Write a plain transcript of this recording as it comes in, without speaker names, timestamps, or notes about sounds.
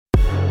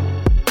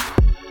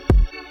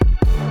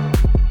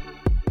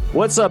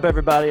What's up,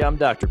 everybody? I'm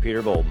Dr.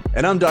 Peter Bolden.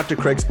 And I'm Dr.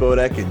 Craig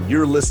Spodek, and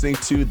you're listening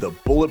to the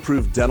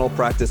Bulletproof Dental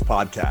Practice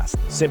Podcast.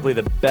 Simply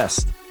the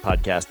best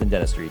podcast in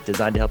dentistry,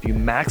 designed to help you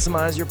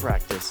maximize your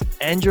practice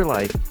and your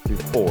life through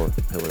 4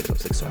 pillars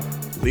of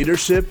success: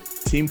 leadership,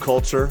 team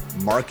culture,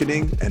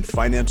 marketing, and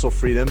financial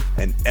freedom,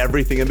 and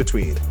everything in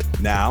between.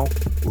 Now,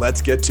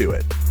 let's get to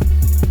it.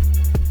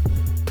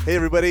 Hey,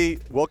 everybody.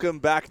 Welcome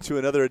back to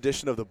another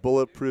edition of the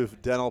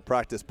Bulletproof Dental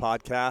Practice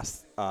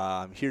Podcast.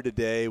 I'm here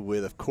today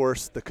with, of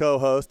course, the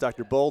co-host,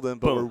 Dr. Bolden,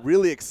 but we're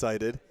really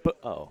excited.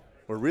 We're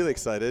really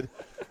excited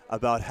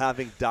about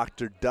having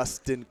Dr.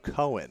 Dustin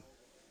Cohen.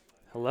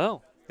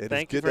 Hello.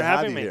 Thank you for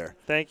having me here.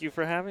 Thank you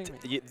for having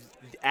me.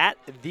 At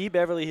the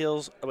Beverly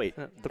Hills,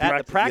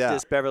 the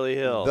practice Beverly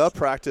Hills. The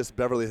Practice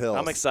Beverly Hills.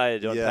 I'm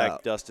excited to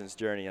unpack Dustin's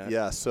journey.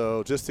 Yeah,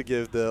 so just to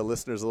give the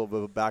listeners a little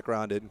bit of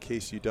background in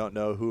case you don't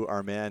know who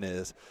our man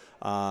is,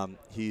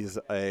 he's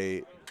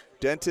a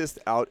dentist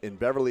out in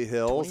Beverly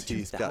Hills.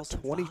 He's got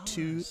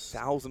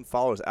 22,000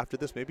 followers. After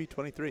this, maybe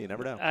 23. You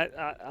never know.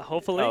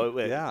 Hopefully. Oh,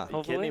 wait. Yeah. Are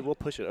you kidding me? We'll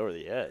push it over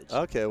the edge.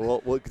 Okay,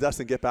 well,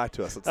 Dustin, get back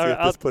to us. Let's see right,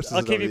 if this pushes I'll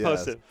it keep over you the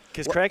posted.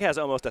 Because Craig has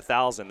almost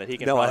 1,000 that he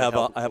can. No, I have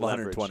help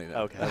 120 leverage.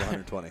 now. Okay. I have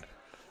 120.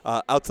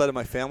 Outside of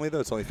my family, though,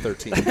 it's only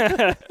 13.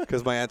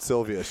 Because my Aunt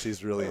Sylvia,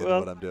 she's really into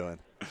what I'm doing.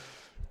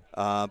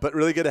 But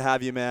really good to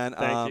have you, man.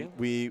 Thank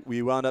you.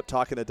 We wound up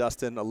talking to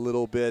Dustin a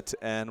little bit,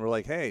 and we're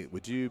like, hey,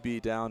 would you be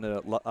down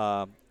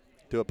to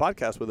do a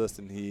podcast with us?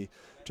 And he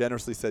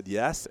generously said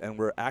yes, and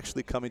we're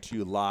actually coming to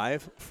you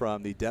live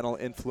from the Dental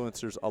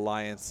Influencers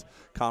Alliance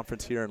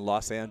conference here in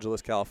Los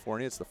Angeles,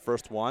 California. It's the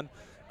first one.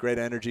 Great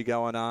energy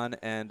going on,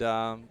 and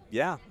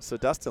so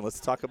Dustin, let's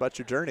talk about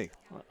your journey.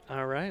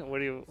 All right. What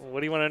do you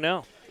want to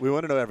know? We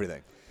want to know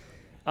everything.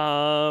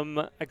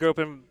 I grew up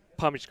in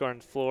Palm Beach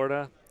Gardens,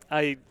 Florida.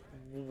 I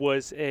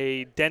was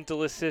a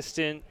dental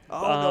assistant.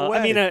 No way.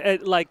 I mean, an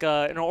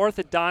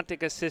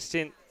orthodontic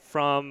assistant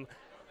from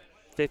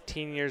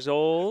 15 years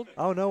old.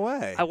 Oh, no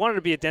way. I wanted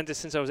to be a dentist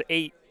since I was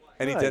 8.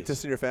 Any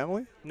dentists in your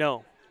family?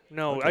 No.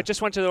 Okay. I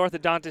just went to the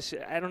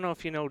orthodontist. I don't know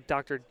if you know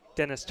Dr.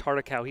 Dennis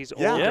Tartakow. He's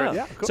older.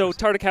 Yeah, of course. So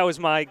Tartakow was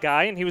my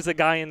guy, and he was the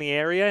guy in the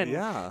area. And,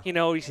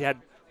 he had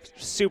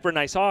super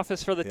nice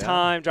office for the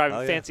time,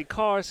 driving fancy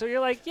cars. So you're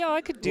like,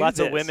 I could do Lots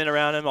this. of women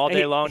around him all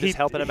day long just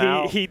helping him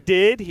out. He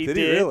did. Did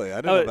he really? I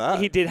didn't know that.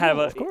 He did have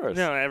of course.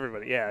 No,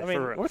 everybody. Yeah. I mean,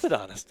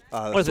 orthodontist.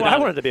 That's why I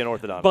wanted to be an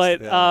orthodontist.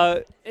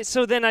 But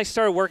so then I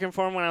started working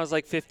for him when I was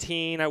like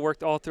 15. I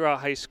worked all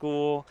throughout high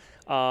school.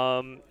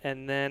 And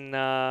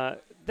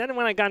then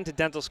when I got into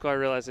dental school, I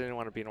realized I didn't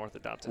want to be an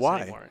orthodontist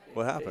anymore.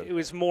 What happened? It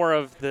was more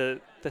of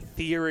the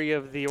theory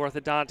of the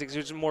orthodontics. It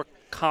was more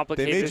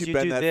complicated. They made you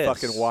bend that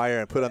fucking wire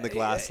and put on the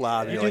glass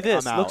slab. You and do like,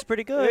 this. I'm out. Looks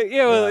pretty good.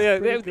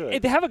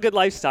 They have a good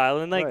lifestyle,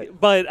 and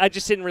but I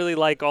just didn't really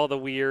like all the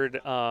weird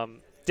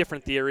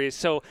different theories.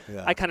 So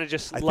I kind of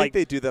just I think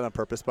they do that on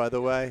purpose, by the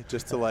way,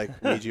 just to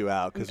weed you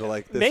out, because they're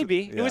like, this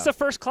maybe it was the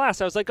first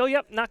class. I was like, oh,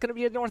 yep, not going to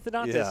be an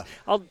orthodontist. Yeah.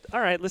 All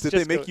right, let's Did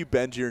just they make you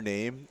bend your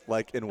name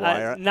in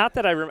wire? Not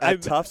that I remember.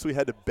 At Tufts, we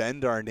had to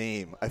bend our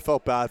name. I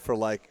felt bad for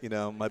my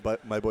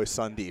boy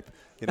Sundeep,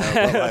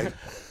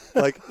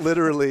 but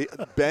literally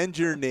bend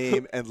your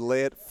name and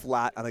lay it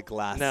flat on a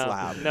glass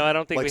slab. No, I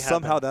don't think we had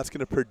somehow that. that's going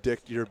to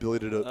predict your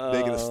ability to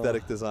make an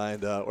aesthetic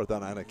designed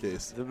orthodontic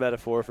case. The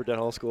metaphor for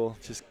dental school.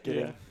 Just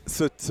kidding. Yeah.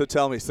 So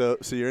tell me, so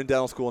you're in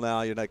dental school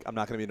now. You're like, I'm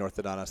not going to be an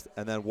orthodontist.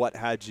 And then what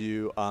had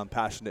you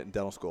passionate in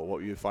dental school? What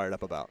were you fired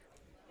up about?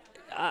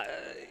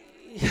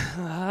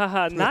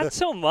 Not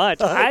so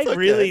much. I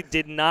really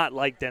did not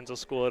like dental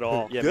school at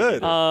all.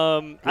 Good.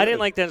 I didn't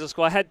like dental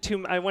school.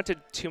 I went to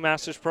 2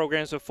 master's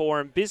programs before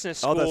in business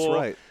school. Oh, that's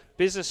right.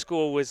 Business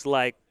school was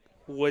like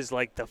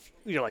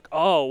you're like,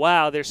 oh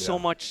wow, there's so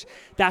much.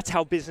 That's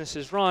how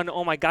businesses run.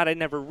 Oh my God, I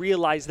never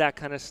realized that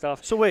kind of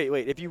stuff. So wait.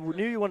 If you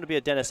knew you wanted to be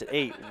a dentist at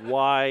 8,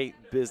 why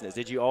business?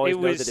 Did you always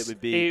know that it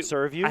would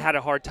serve you? I had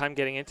a hard time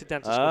getting into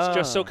dental school. It was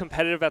just so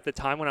competitive at the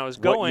time when I was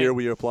going. What year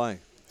were you applying?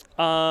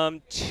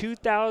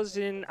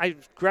 2000. I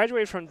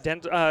graduated from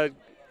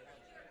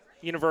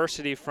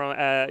university from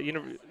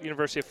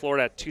University of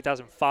Florida at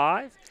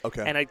 2005.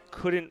 Okay. And I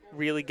couldn't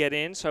really get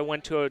in, so I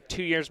went to a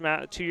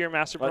 2-year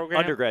master program.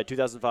 Undergrad,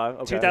 2005.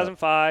 Okay.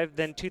 2005.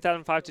 Then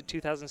 2005 to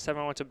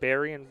 2007, I went to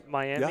Barry in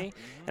Miami,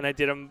 and I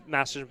did a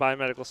master's in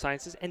biomedical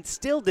sciences, and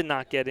still did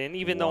not get in,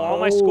 even though all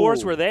my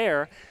scores were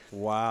there.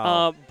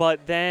 Wow.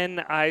 But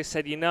then I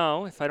said,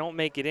 if I don't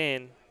make it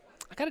in,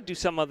 I got to do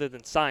something other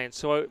than science.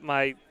 So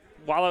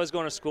while I was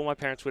going to school, my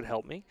parents would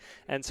help me.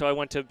 And so I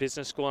went to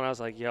business school, and I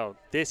was like,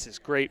 this is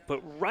great. But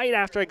right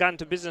after I got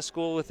into business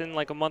school, within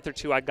a month or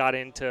 2, I got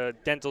into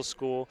dental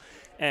school.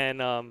 And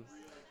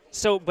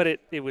but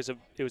it was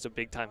a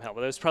big-time help.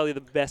 It was probably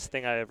the best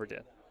thing I ever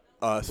did.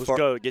 Let's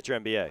go get your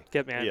MBA.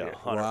 Get my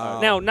MBA.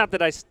 Wow. Now, not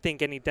that I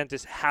think any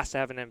dentist has to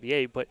have an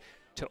MBA, but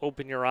to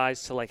open your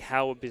eyes to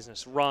how a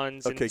business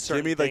runs. Okay, and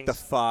certain give me things.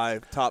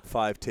 the top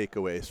 5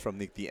 takeaways from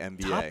the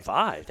MBA. Top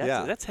 5.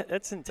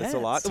 That's intense. That's a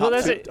lot. Well,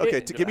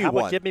 give me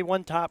one. Give me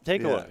one top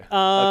takeaway.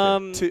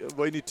 Okay. 2.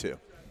 Well, you need 2.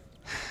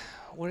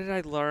 what did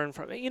I learn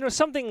from it?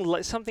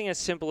 Something as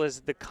simple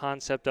as the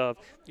concept of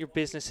your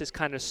business is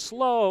kind of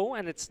slow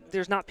and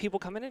there's not people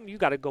coming in. You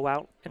got to go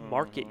out and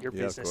market your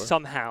Yeah, of business course.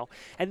 somehow.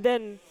 And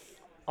then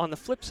on the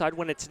flip side,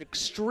 when it's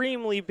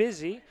extremely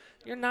busy,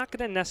 you're not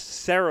going to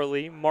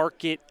necessarily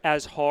market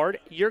as hard.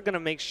 You're going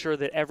to make sure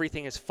that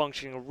everything is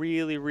functioning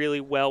really,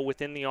 really well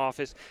within the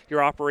office.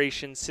 Your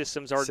operation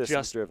systems are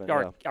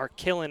are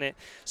killing it,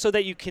 so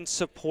that you can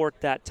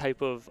support that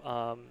type of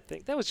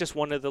thing. That was just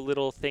one of the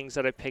little things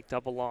that I picked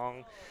up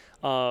along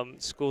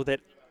school.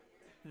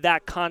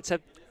 That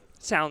concept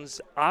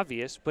sounds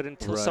obvious, but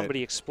until Right.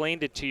 somebody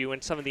explained it to you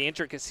and some of the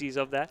intricacies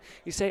of that,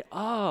 you say,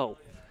 "Oh."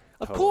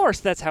 Of course,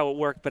 that's how it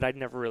worked, but I'd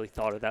never really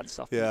thought of that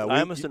stuff. Yeah,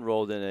 I almost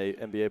enrolled in a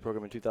MBA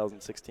program in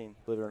 2016,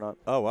 believe it or not.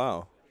 Oh,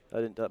 wow.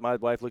 I didn't. My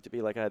wife looked at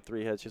me like I had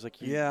three heads. She's like,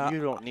 you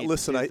don't need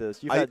listen, to do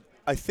this.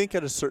 I think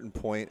at a certain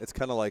point, it's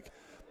kind of like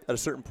at a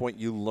certain point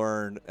you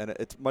learn, and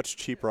it's much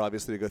cheaper,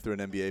 obviously, to go through an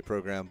MBA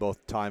program,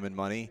 both time and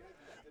money.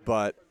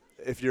 But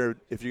if you're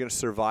going to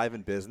survive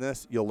in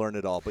business, you'll learn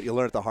it all, but you'll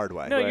learn it the hard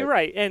way. No, you're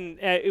right. And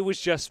it was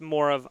just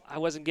more of I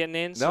wasn't getting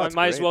in, so I it's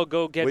might as great. well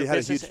go get Well, a you had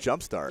business. a huge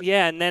jump start.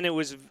 Yeah, and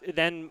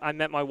then I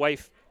met my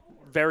wife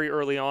very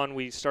early on.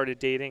 We started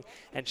dating,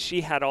 and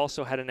she had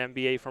also had an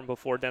MBA from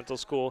before dental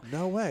school.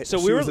 No way. So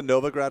she was a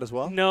Nova grad as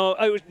well? No,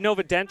 it was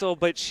Nova Dental,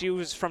 but she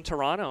was from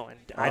Toronto, and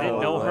I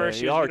didn't know her.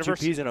 She was two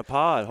peas in a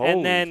pod. Holy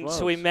and then smokes.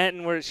 so we met,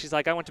 and she's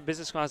like, I went to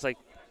business school. I was like,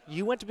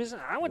 you went to business?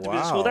 I went to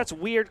business Wow. school. That's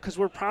weird because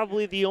we're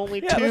probably the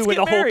only Yeah, two let's in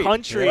get the married. whole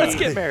country. Let's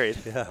get married.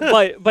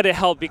 But it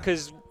helped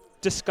because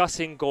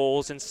discussing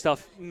goals and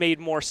stuff made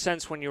more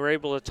sense when you were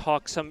able to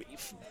talk some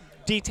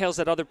details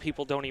that other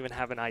people don't even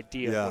have an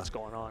idea of what's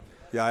going on.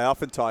 Yeah, I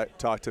often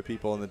talk to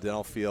people in the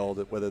dental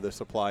field, whether they're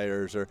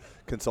suppliers or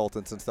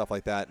consultants and stuff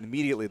like that, and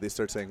immediately they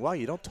start saying, wow,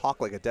 you don't talk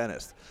like a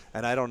dentist.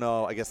 And I don't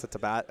know, I guess that's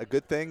a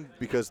good thing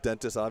because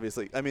dentists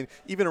obviously, I mean,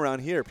 even around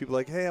here, people are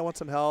like, hey, I want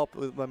some help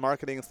with my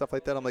marketing and stuff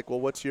like that. I'm like, well,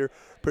 what's your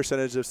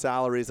percentage of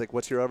salaries? Like,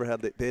 what's your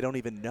overhead? They don't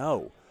even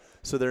know.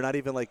 So they're not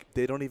even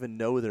they don't even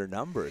know their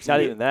numbers. Not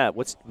even that.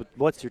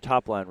 What's your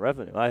top line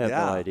revenue? I have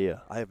no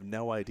idea. I have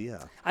no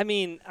idea. I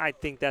mean, I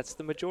think that's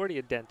the majority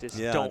of dentists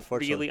don't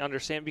really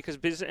understand because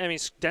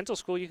dental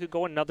school, you could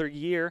go another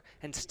year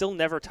and still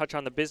never touch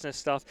on the business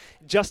stuff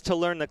just to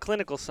learn the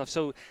clinical stuff.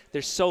 So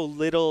there's so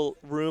little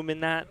room in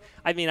that.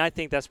 I mean, I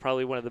think that's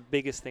probably one of the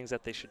biggest things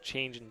that they should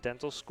change in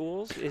dental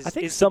schools is I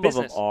think is some the of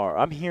them business. are.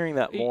 I'm hearing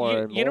that more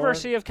and more.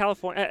 University of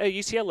California,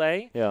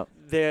 UCLA, Yeah.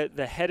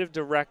 the head of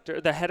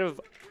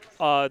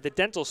the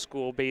dental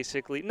school,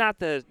 basically, not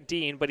the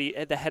dean, but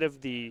the head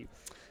of the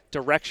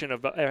direction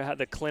of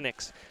the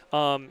clinics.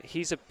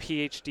 He's a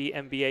PhD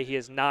MBA. He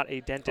is not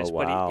a dentist,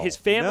 but his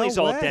family's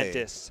all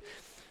dentists.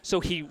 So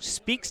he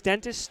speaks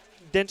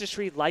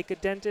dentistry like a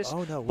dentist,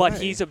 but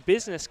he's a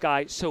business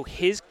guy. So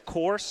his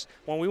course,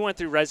 when we went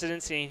through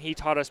residency and he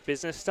taught us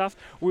business stuff,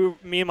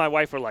 me and my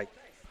wife were like,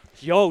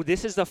 yo,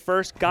 this is the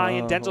first guy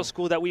in dental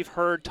school that we've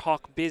heard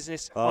talk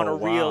business on a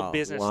real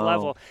business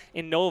level.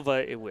 In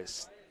Nova, it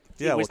was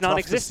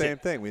non-existent. The same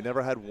thing. We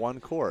never had one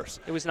course.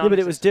 It was non-existent. Yeah, but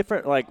it was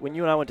different. Like when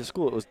you and I went to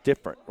school, it was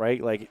different,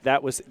 right? Like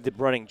that was the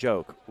running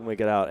joke when we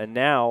got out. And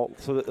now,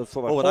 so the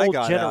whole when I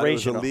got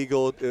generation, out, it was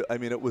illegal. I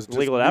mean, it was just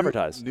legal to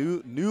advertise.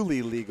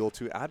 Newly legal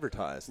to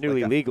advertise.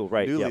 Newly legal,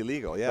 right? Newly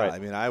legal. Yeah. Right. I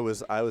mean, I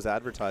was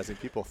advertising.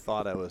 People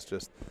thought I was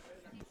just,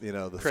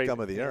 the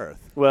scum of the earth.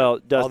 Well,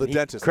 all the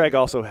dentists. Craig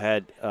also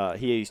had.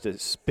 He used to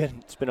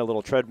spin a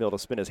little treadmill to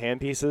spin his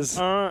handpieces.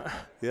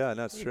 Yeah,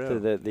 that's true.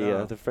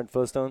 The Front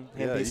Flowstone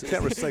handpieces. You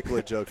can't recycle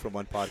a joke from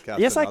one podcast.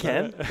 Yes, I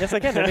can. Yes,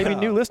 I can. There may be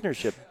new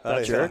listenership.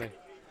 That jerk.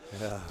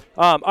 Yeah.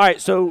 All right.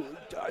 So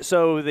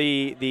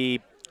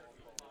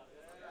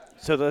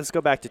let's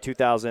go back to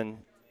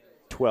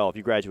 2012.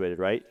 You graduated,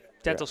 right?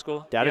 Dental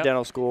school. Out of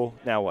dental school.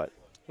 Now what?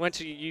 Went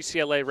to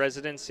UCLA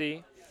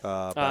residency.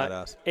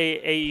 Badass.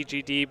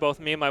 AEGD. Both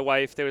me and my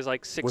wife. There was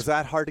like 6. Was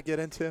that hard to get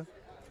into?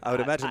 I would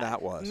imagine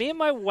that was. Me and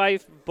my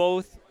wife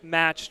both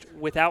matched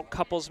without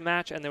couples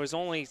match, and there was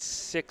only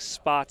 6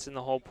 spots in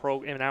the whole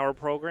in our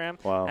program.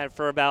 Wow. And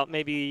for about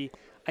I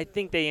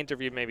think they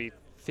interviewed maybe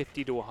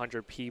 50 to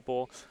 100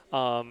 people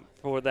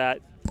for that.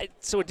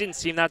 So it didn't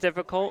seem that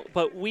difficult,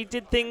 but we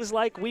did things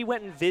like we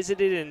went and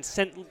visited and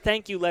sent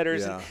thank you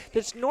letters. Yeah. And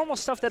there's normal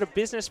stuff that a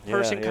business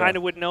person kind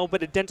of would know,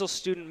 but a dental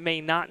student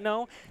may not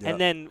know. Yeah. And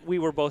then we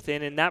were both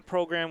in, and that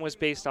program was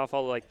based off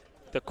all like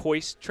the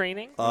COIS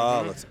training.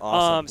 Oh, that's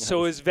awesome. So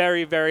it was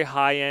very, very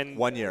high end.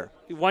 1 year.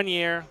 1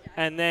 year,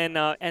 and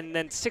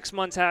then 6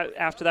 months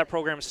after that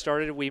program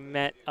started, we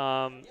met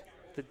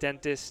the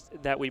dentist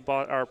that we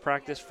bought our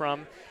practice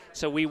from.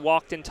 So we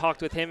walked and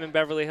talked with him in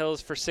Beverly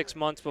Hills for 6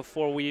 months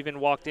before we even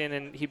walked in,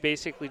 and he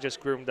basically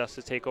just groomed us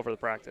to take over the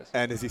practice.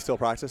 And is he still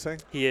practicing?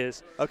 He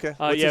is. Okay.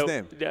 What's his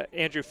name?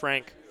 Andrew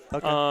Frank.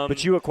 Okay.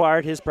 But you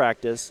acquired his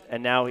practice,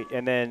 and now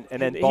then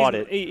bought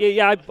it.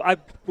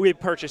 We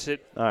purchased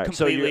it completely.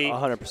 So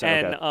you're 100%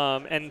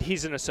 and and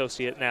he's an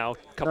associate now,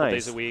 a couple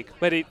days a week.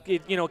 But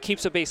it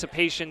keeps a base of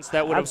patients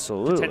that would have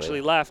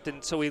potentially left,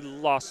 and so we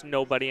lost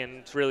nobody, and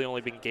it's really only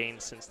been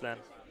gained since then.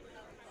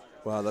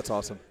 Wow, that's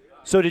awesome.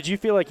 So did you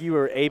feel like you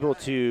were able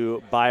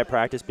to buy a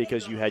practice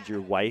because you had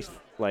your wife,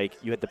 like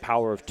you had the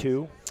power of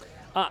two?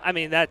 I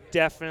mean, that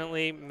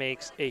definitely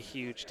makes a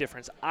huge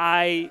difference.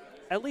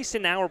 At least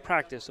in our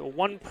practice,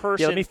 one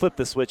person. Yeah, let me flip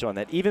the switch on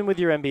that. Even with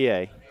your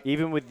MBA,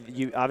 even with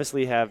you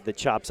obviously have the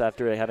chops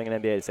after having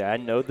an MBA to say, I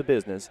know the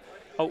business.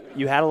 Oh,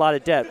 you had a lot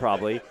of debt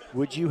probably.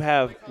 Would you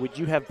have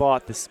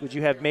bought this? Would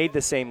you have made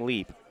the same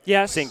leap?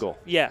 yes. Single.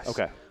 Yes.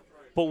 Okay.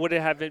 But would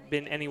it have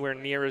been anywhere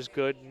near as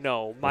good?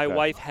 No. My Okay.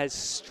 wife has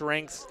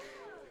strengths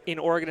in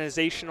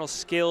organizational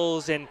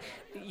skills and,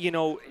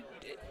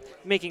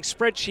 making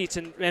spreadsheets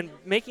and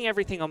making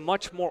everything a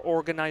much more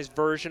organized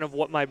version of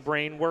what my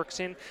brain works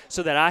in,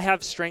 so that I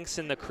have strengths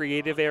in the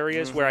creative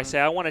areas where I say,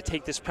 I want to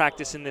take this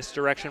practice in this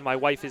direction. My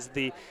wife is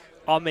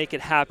I'll make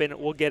it happen.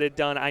 We'll get it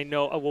done. I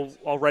know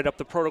I'll write up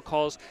the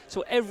protocols.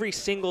 So every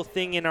single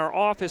thing in our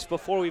office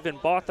before we even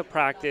bought the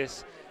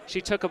practice,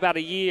 she took about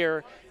a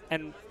year,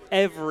 and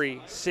every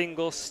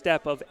single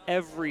step of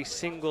every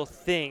single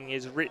thing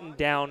is written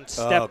down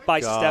step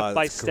by step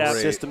by step.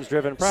 great.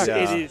 Systems-driven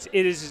practice. Yeah.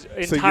 It is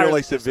entirely. So you're like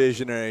the systems.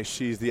 visionary.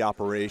 She's the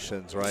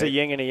operations, right? It's a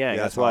yin and a yang.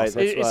 Yeah, that's that's why.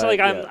 awesome. It's like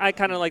I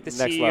kind of like the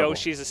Next CEO. level.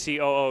 She's a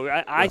COO.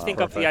 I think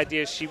of the perfect.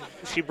 ideas.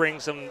 She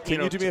brings them.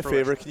 Can you do me to a fruition.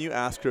 favor? Can you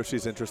ask her if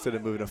she's interested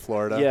in moving to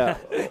Florida?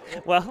 Yeah.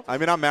 Well, I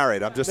mean, I'm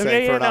married. I'm just no,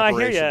 saying yeah, for an no, I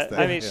operations hear ya. thing.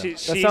 I mean, Yeah.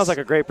 she's That sounds like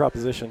a great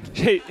proposition.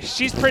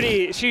 she's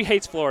pretty. She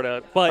hates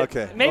Florida, but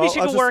Okay. maybe Well, she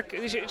I'll could just- work.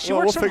 She Well,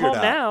 works we'll from figure it home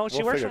out. now. She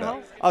We'll works figure from it out.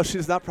 home. Oh,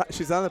 she's not.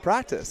 She's not in the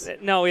practice.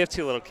 No, we have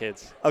 2 little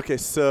kids. Okay,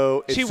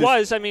 so it's She just-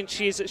 was. I mean,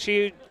 she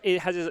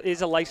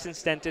is a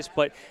licensed dentist,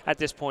 but at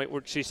this point,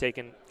 she's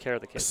taking care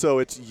of the kids. So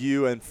it's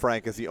you and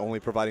Frank is the only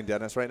providing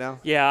dentist right now.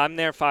 Yeah, I'm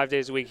there 5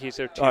 days a week. He's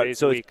there 2 All right, days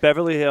so a it's week.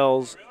 Beverly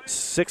Hills,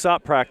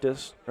 6-op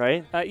practice,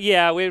 right?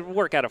 Yeah, we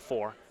work out of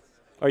 4.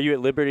 Are you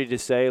at liberty to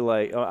say,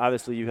 like,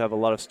 obviously you have a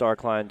lot of star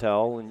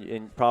clientele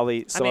and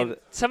probably some of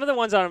it. Some of the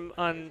ones on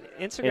Instagram.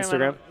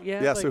 Instagram?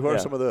 Yeah. So who are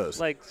some of those?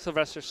 Like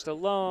Sylvester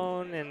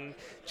Stallone and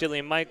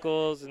Jillian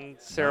Michaels and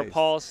Sarah Nice.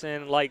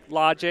 Paulson, like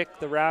Logic,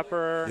 the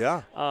rapper.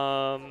 Yeah.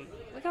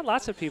 We got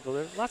lots of people.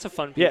 There's lots of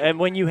fun Yeah, people. and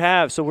when you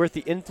have, so we're at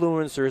the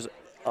Influencers,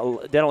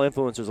 Dental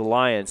Influencers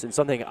Alliance, and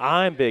something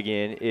I'm big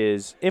in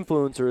is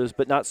influencers,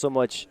 but not so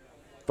much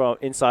from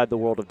inside the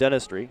world of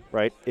dentistry,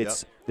 right?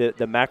 It's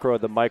the macro,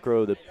 the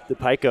micro, the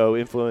pico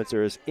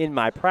influencers in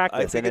my practice.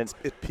 I think and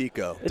it's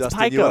Pico. It's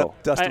Dustin, Pico.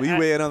 Dustin, will you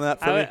weigh in on that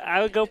for me?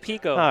 I would go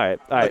Pico. all right.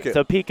 Okay.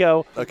 So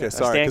pico. Okay, I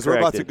sorry, stand because we're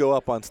about to corrected. go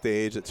up on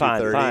stage at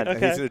Fine, 2:30, fine. and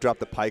Okay. he's going to drop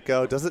the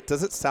Pico. Does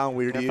it sound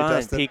weird to you, Fine,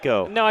 Dustin?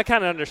 pico. No, I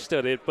kind of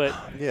understood it, but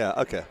Yeah.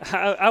 Okay.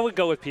 I would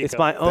go with Pico. It's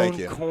my own Thank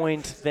you.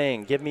 coined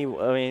thing. Give me,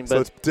 I mean, So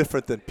but it's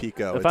different than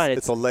Pico. fine,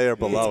 It's a layer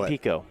below it's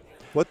it. pico.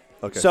 What?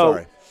 Okay. So,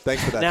 sorry.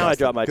 Thanks for that. now I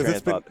Dustin, dropped my 'cause train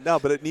it's of been, No,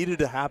 but it needed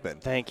to happen.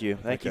 Thank you.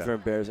 Thank you Okay. for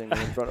embarrassing me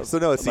in front of So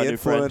no, it's my the new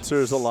friend.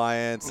 Influencers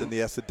Alliance and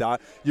the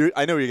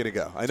I know where you're going to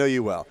go. I know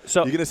you will. So-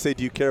 you're going to say,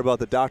 do you care about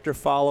the doctor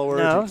follower?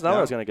 No, Do you- that's not where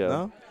I was gonna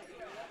go.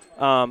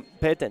 No?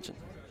 Pay attention.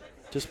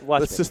 Just watch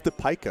That's me. just the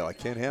Pico. I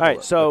can't handle All right,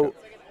 it. so Okay.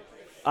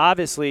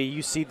 obviously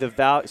you see the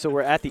value. So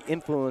we're at the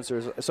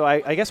influencers. So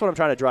I guess what I'm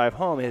trying to drive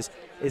home is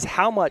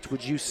how much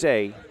would you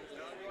say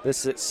the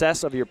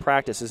success of your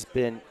practice has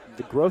been,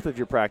 the growth of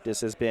your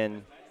practice has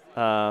been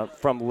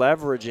from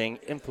leveraging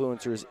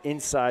influencers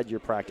inside your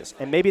practice?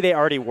 And maybe they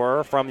already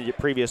were from the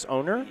previous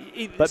owner,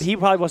 but he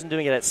probably wasn't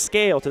doing it at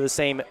scale to the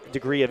same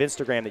degree of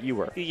Instagram that you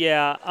were.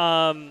 Yeah.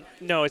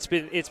 No, it's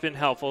been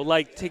helpful.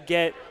 Like to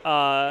get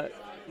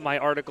my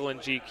article in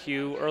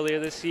GQ earlier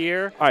this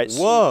year. All right,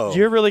 Whoa. so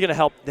you're really going to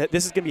help.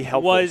 This is going to be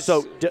helpful.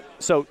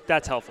 So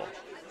That's helpful.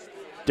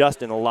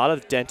 Dustin, a lot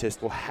of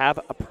dentists will have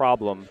a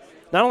problem.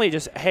 Not only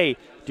just, hey, do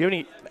you have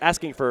any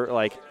asking for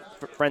like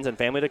friends and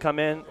family to come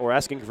in or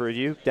asking for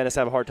review? Dentists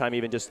have a hard time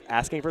even just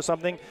asking for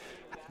something.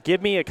 Give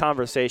me a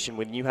conversation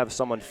when you have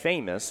someone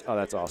famous. Oh,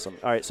 that's awesome.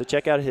 All right, so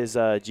check out his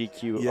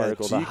GQ Yeah,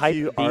 article, The GQ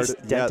Hype Beast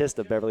yeah. Dentist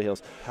of Beverly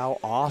Hills. How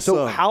awesome.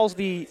 So how's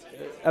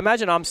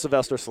imagine I'm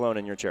Sylvester Stallone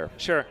in your chair,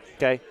 Sure.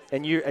 okay?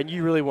 And you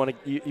really want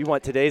to you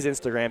want today's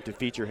Instagram to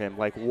feature him.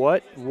 Like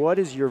what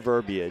is your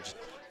verbiage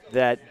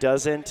that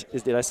doesn't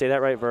did I say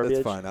that right, verbiage?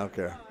 That's fine. I don't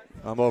care.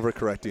 I'm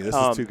overcorrecting. This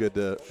is too good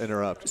to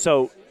interrupt.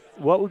 So,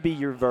 what would be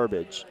your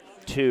verbiage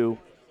to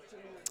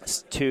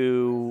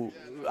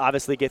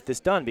obviously get this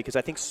done? Because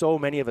I think so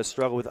many of us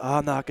struggle with,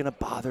 I'm not going to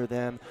bother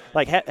them.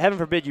 Like, heaven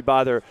forbid you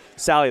bother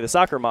Sally, the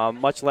soccer mom,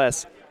 much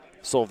less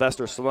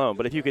Sylvester Stallone.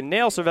 But if you can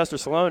nail Sylvester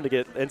Stallone to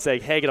get and say,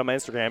 hey, get on my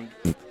Instagram,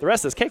 the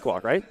rest is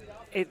cakewalk, right?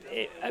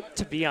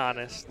 To be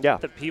honest, Yeah.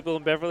 the people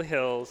in Beverly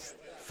Hills,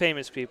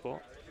 famous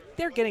people,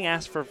 they're getting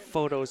asked for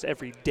photos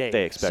every day.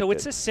 They expect so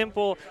it's it. as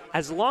simple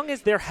as long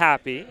as they're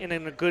happy and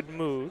in a good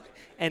mood,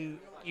 and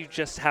you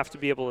just have to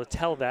be able to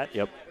tell that.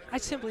 Yep. I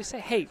simply say,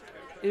 hey,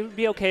 it would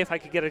be okay if I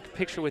could get a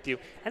picture with you.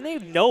 And they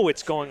know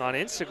it's going on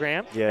Instagram,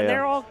 Yeah, and yeah.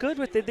 they're all good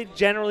with it. They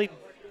generally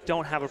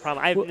don't have a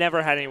problem. I've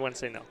never had anyone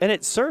say no. And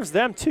it serves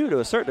them too to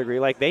a certain degree.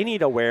 Like they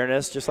need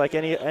awareness, just like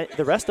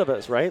the rest of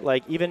us, right?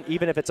 Like even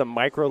if it's a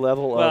micro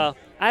level Well, of.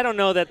 I don't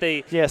know that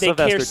they Sylvester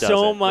care does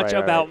so it. much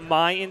Right, about right.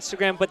 my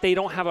Instagram, but they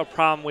don't have a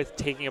problem with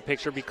taking a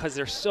picture because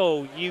they're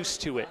so used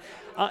to it.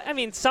 I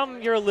mean,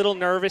 some you're a little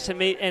nervous,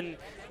 and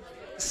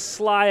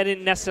Sly, I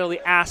didn't necessarily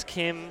ask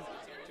him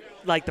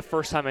like the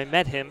first time I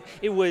met him.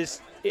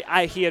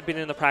 He had been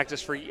in the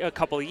practice for a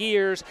couple of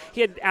years.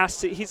 He had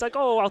asked, he's like,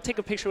 oh, I'll take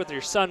a picture with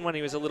your son when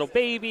he was a little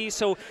baby.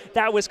 So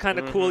that was kind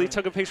of cool. He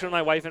took a picture with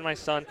my wife and my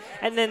son.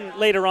 And then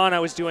later on, I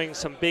was doing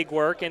some big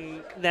work.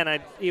 And then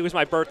it was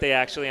my birthday,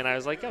 actually. And I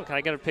was like, oh, can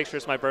I get a picture?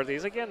 It's my birthday.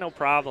 He's like, yeah, no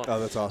problem. Oh,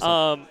 that's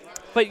awesome.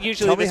 But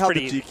usually Tell me it's how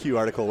pretty the GQ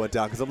article went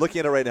down, because I'm looking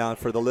at it right now. And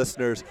for the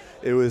listeners,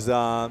 it was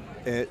the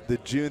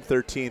June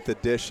 13th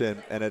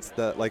edition, and it's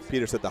like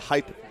Peter said, the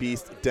hype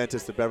beast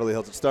dentist of Beverly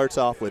Hills. It starts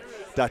off with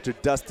Dr.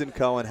 Dustin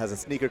Cohen has a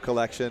sneaker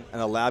collection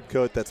and a lab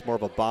coat that's more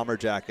of a bomber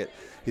jacket.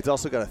 He's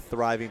also got a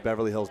thriving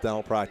Beverly Hills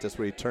dental practice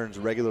where he turns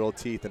regular old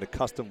teeth into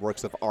custom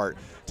works of art.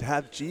 To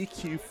have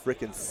GQ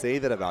frickin' say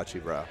that about you,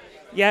 bro.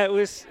 Yeah, it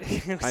was.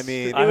 I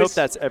mean, I hope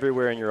that's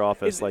everywhere in your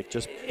office,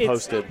 just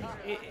posted.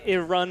 It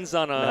runs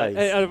on Nice.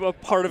 a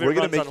part of it. We're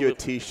going to runs make you a loop.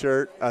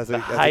 T-shirt. The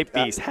hype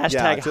beast.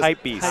 Hashtag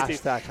hype beast.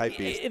 Hashtag hype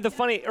beast. The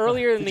funny,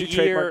 earlier in Did the you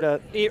trademark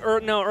year,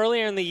 that?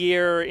 earlier in the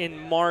year, in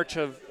March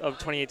of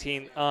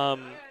 2018,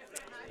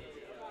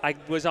 I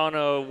was on a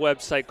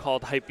website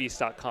called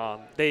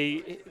hypebeast.com.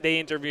 They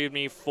interviewed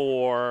me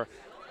for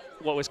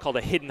what was called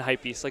a hidden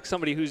hype beast, like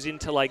somebody who's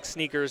into like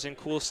sneakers and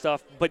cool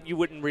stuff, but you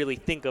wouldn't really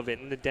think of it.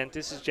 And the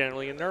dentist is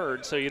generally a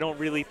nerd, so you don't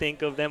really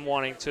think of them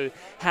wanting to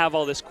have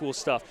all this cool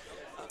stuff.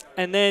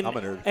 And then, I'm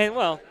a nerd. And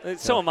well,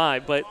 so am I.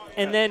 But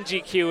and then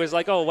GQ was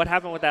like, "Oh, what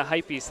happened with that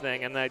hype beast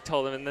thing?" And I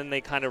told them, and then they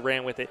kind of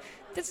ran with it.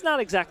 That's not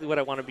exactly what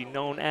I want to be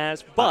known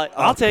as, but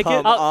I'll take it.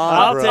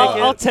 I'll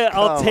take it.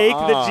 I'll Come take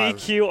on. the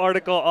GQ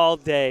article all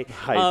day.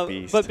 Hype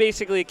beast. But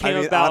basically, it came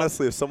about.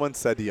 Honestly, if someone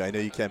said to you, I know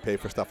you can't pay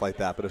for stuff like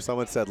that, but if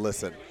someone said,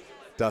 "Listen,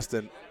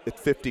 Dustin, it's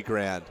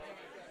 $50,000,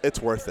 it's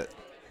worth it."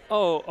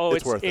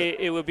 It's worth it.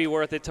 It would be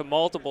worth it to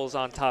multiples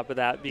on top of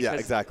that. Because Yeah,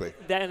 exactly.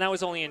 And that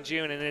was only in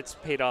June, and it's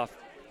paid off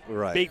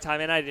Right. big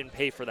time, and I didn't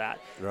pay for that.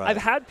 Right. I've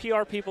had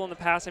PR people in the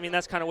past. I mean,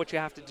 that's kind of what you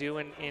have to do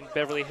in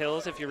Beverly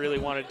Hills if you really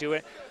want to do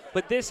it.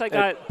 But this I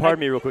got.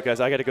 Pardon me, real quick, guys.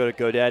 I got to go to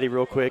GoDaddy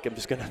real quick. I'm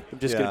just gonna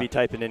Yeah. be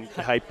typing in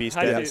hype beast.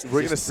 Hype dentist. beast. We're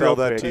going to Just sell real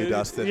that quick. to you,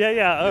 Dustin.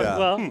 Yeah.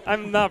 Well,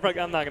 I'm not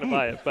going to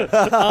buy it, but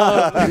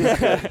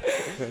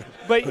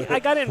but I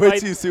got Wait invited.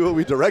 till you see what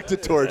we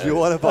directed towards. You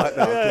want to buy?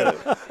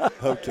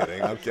 No,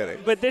 I'm kidding.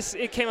 But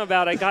it came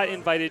about. I got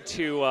invited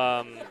to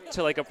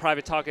like a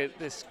private talk at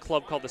this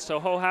club called the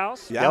Soho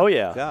House. Yeah. Oh,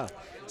 yeah. Yeah.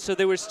 So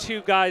there was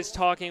two guys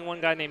talking. One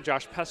guy named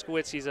Josh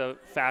Peskowitz. He's a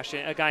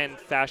guy in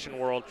fashion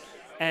world,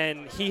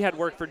 and he had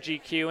worked for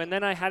GQ. And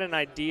then I had an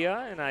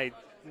idea, and I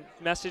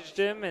messaged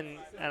him, and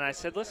I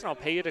said, "Listen, I'll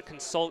pay you to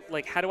consult.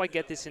 Like, how do I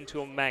get this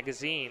into a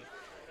magazine?"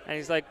 And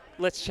he's like,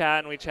 "Let's chat."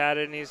 And we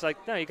chatted, and he's like,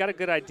 "No, you got a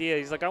good idea."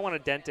 He's like, "I want a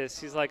dentist."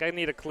 He's like, "I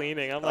need a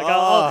cleaning." I'm like,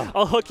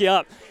 I'll hook you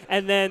up."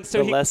 And then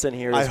The lesson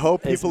here is I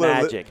hope is people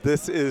are. magic.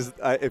 This is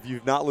if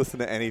you've not listened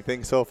to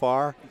anything so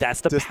far.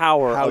 That's the just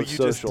power how of you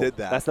social. just did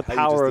that. That's the How you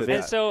power just of did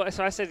it. And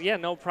so I said, "Yeah,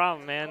 no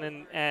problem,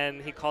 man."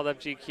 And he called up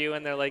GQ,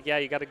 and they're like, "Yeah,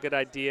 you got a good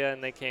idea."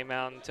 And they came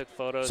out and took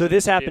photos. So and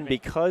this interviewed happened me.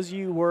 because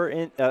you were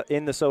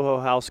in the Soho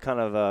House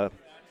kind of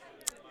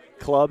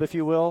club, if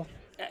you will.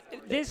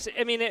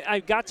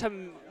 I got to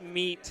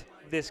meet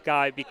this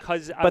guy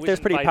because I But was there's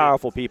pretty invited.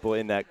 powerful people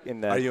in that.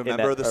 Are you a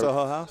member of the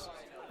Soho House?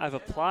 I've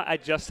applied. I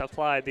just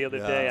applied the other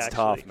Yeah, day. it's It's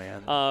actually, tough,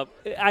 man.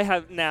 I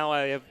have PR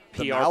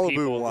The Malibu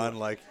people. one,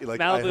 like I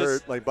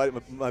Malibu's-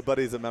 heard, my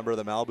buddy's a member of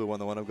the Malibu one,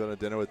 the one I'm going to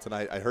dinner with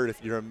tonight. I heard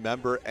if you're a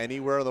member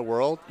anywhere in the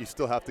world, you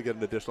still have to get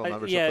an additional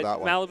membership yeah, for that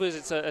one. Malibu's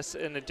it's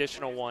an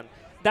additional one.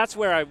 That's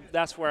where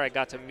I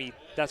got to meet.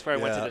 That's where I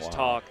went to Yeah. this Wow.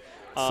 talk.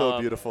 So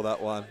beautiful,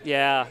 that one.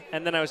 Yeah,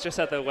 and then I was just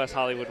at the West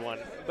Hollywood one.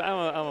 But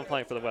I'm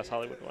applying for the West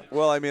Hollywood one.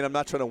 Well, I mean, I'm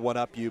not trying to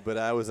one-up you, but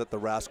I was at the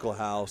Rascal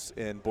House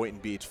in Boynton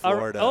Beach, Oh,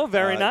 Florida. oh,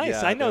 very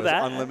nice. Yeah, I know there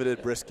was that.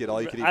 unlimited brisket,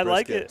 all-you-can-eat I brisket.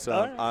 like it. So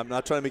All right. I'm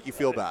not trying to make you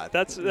feel bad.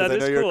 That because I know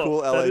is you're cool. a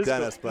cool That LA is cool.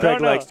 dentist,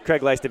 but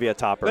Craig likes to be a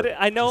topper. But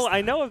I know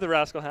of the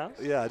Rascal House.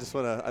 yeah, I just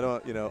want to. I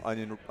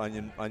don't,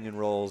 onion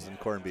rolls and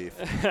corned beef.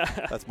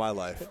 That's my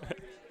life.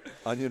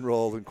 Onion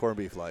rolls and corned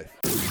beef life.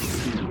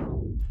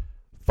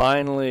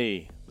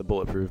 Finally, the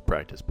Bulletproof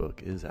Practice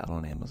Book is out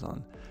on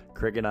Amazon.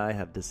 Craig and I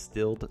have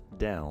distilled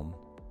down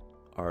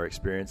our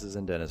experiences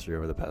in dentistry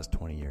over the past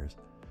 20 years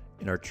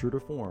in our true to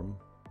form,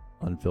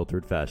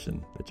 unfiltered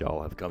fashion that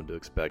y'all have come to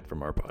expect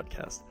from our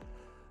podcast.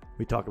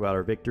 We talk about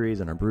our victories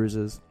and our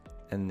bruises,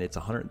 and it's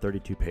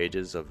 132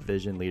 pages of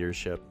vision,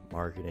 leadership,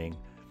 marketing,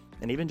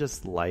 and even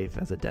just life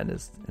as a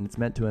dentist, and it's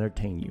meant to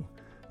entertain you.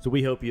 So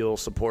we hope you'll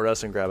support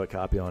us and grab a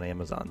copy on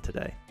Amazon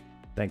today.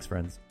 Thanks,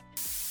 friends.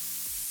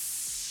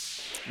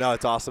 No,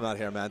 it's awesome out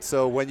here, man.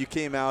 So when you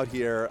came out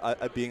here,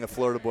 being a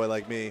Florida boy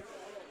like me,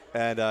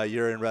 and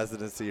you're in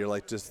residency, you're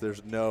like, just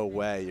there's no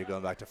way you're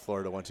going back to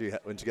Florida once you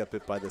get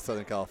bit by the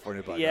Southern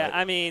California bug. Yeah, right?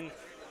 I mean,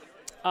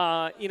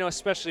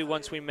 especially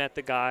once we met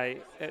the guy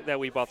that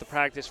we bought the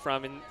practice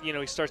from, and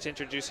he starts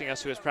introducing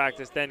us to his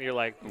practice. Then you're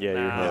like, Yeah, nah,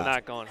 you're I'm hooked.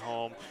 not going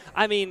home.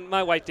 I mean,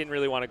 my wife didn't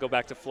really want to go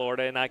back to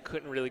Florida, and I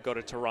couldn't really go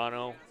to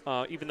Toronto,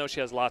 even though she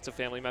has lots of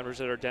family members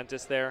that are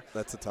dentists there.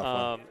 That's a tough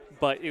one.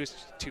 but it was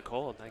too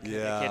cold. I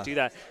Yeah. can't do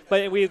that.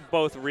 But we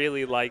both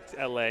really liked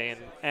LA,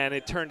 and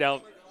it turned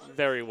out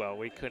very well.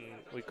 We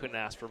couldn't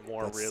ask for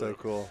more. That's really. so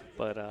cool.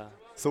 But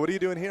So what are you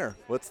doing here?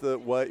 What's the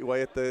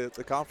why at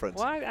the conference?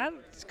 well,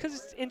 because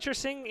it's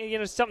interesting. You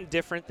know, something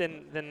different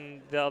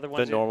than the other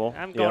ones. normal.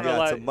 I'm Yeah. going Yeah,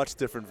 a it's lot a much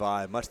different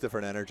vibe, much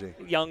different energy.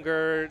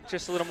 younger,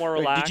 just a little more Wait,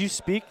 relaxed.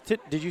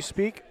 did you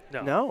speak?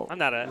 No. I'm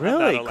not a Really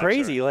I'm not a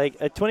crazy. Like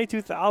at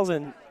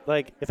 22,000.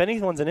 Like if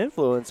anyone's an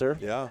influencer.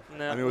 Yeah.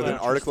 No, I mean, with an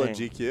well, article in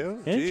Interesting.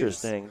 GQ. Jeez.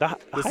 Interesting.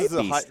 This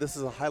is this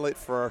is a highlight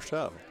for our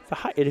show.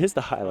 It is the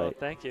lecture. Oh, highlight.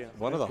 thank you.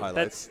 One of the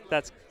highlights.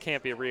 That's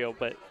can't be real,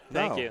 but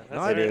thank no, you. No,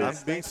 That's I very mean, nice.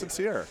 I'm being Thank you.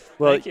 sincere.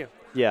 Well, Thank you.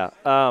 yeah.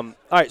 All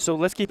right. So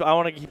let's keep. I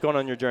want to keep going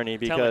on your journey me.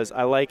 because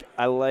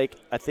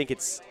I think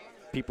it's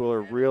people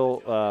are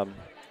real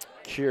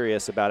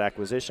curious about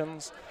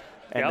acquisitions,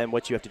 and Yep. then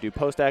what you have to do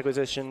post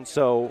acquisition.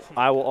 So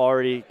I will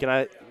already.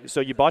 So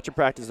you bought your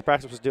practice. The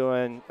practice was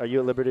doing. Are you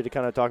at liberty to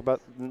kind of talk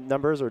about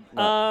numbers or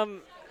not?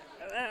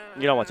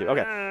 You don't want to.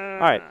 Okay. All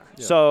right.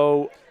 Yeah.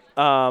 So.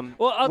 Well,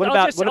 what I'll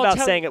about just- what I'll about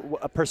tell- saying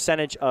a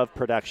percentage of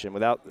production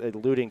without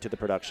alluding to the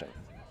production,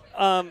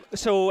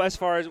 So as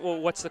far as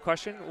what's the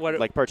question? What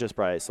like purchase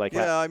price, like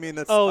Yeah, I mean,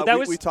 that's. Oh, that we,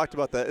 was- we talked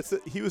about that.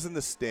 He was in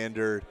the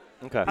standard.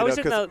 okay, I was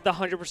in know, 'cause- the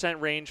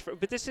 100% range,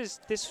 but this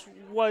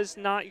was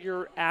not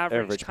your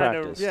average, Average kind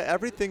practice. of. Yeah,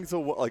 everything's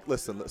like.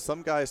 Listen,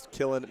 some guys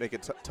killing it, make a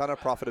ton of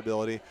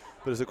profitability,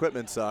 but his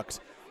equipment sucks.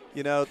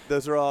 You know,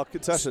 those are all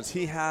concessions.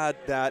 He had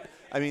that.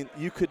 I mean,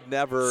 you could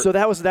never. So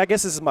I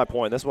guess this is my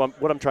point. That's what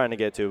I'm trying to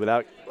get to.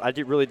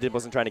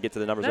 Wasn't trying to get to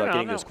the numbers without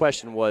getting to this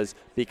question. Was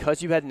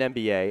because you had an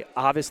MBA,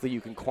 obviously you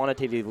can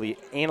quantitatively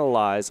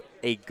analyze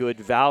a good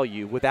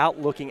value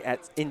without looking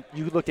at.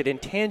 You looked at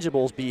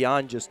intangibles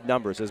beyond just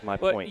numbers. Is my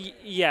But point.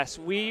 yes,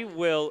 we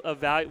will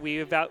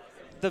evaluate.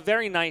 The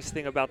very nice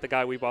thing about the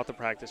guy we bought the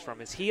practice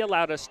from is he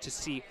allowed us to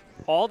see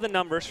all the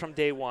numbers from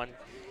day one.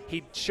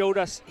 He showed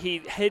us, he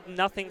hid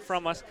nothing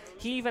from us.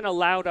 He even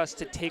allowed us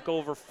to take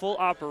over full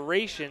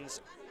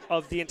operations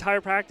of the entire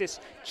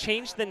practice,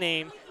 change the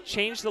name,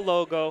 change the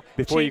logo.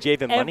 Before you change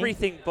gave him money?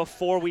 everything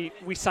before we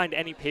signed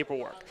any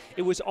paperwork.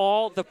 It was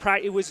all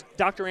it was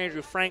Dr.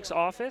 Andrew Frank's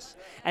office,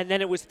 and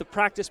then it was the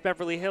practice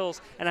Beverly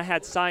Hills, and I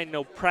had signed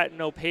no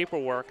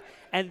paperwork.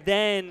 And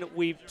then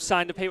we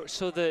signed the paper,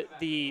 so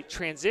the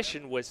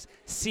transition was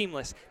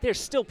seamless. There's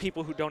still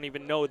people who don't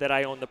even know that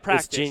I own the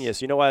practice. It's genius.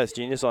 You know why it's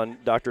genius on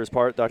Doctor's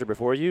part, Doctor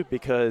before you?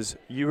 Because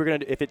you were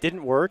gonna, if it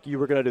didn't work, you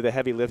were gonna do the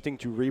heavy lifting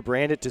to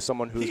rebrand it to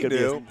someone who's he gonna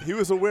knew. be. He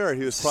was aware.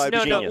 He was probably.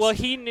 No. genius. Well,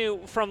 he knew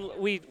from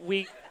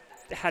we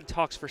had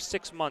talks for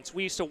 6 months.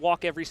 We used to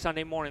walk every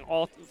Sunday morning,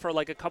 all for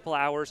like a couple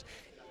hours,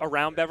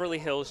 around Beverly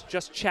Hills,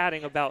 just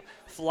chatting about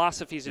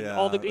philosophies and Yeah,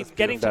 all that's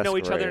getting to beautiful. know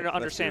That's each other great. and That's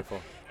understand.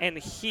 beautiful. And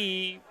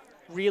he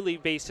really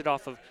based it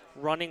off of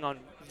running on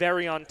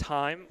very on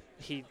time.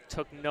 He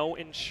took no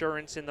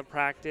insurance in the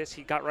practice.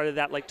 He got rid of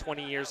that like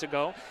 20 years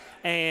ago,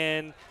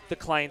 and the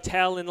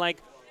clientele and like.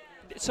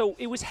 So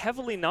it was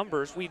heavily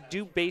numbers. We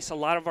do base a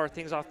lot of our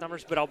things off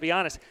numbers, but I'll be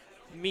honest,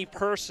 me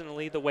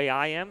personally, the way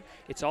I am,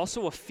 it's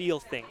also a feel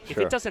thing. If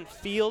Sure. it doesn't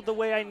feel the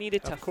way I need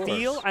it to Of course,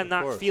 feel, I'm of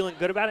not course. feeling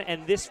good about it.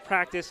 And this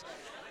practice,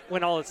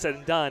 when all is said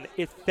and done,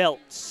 it felt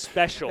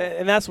special.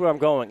 And that's where I'm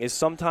going. Is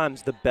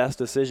sometimes the best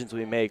decisions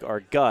we make are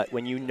gut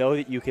when you know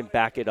that you can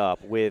back it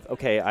up with,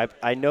 okay,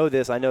 I know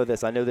this, and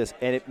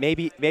it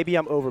maybe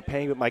I'm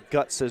overpaying, but my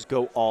gut says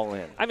go all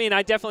in. I mean,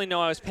 I definitely know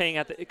I was paying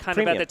at the kind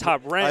Premium. of at the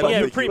top I rank. don't Yeah,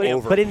 think you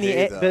premium. But in the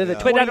overpaid, but in the though,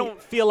 yeah. 20 But I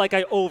don't feel like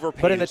I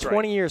overpaid. But in the is right.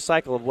 20-year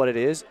cycle of what it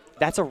is,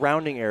 that's a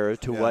rounding error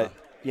to Yeah. what,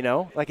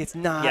 like it's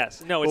not.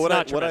 Yes. No, But it's what not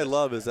what I tremendous.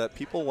 love is that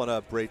people want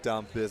to break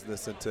down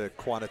business into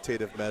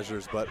quantitative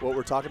measures, but what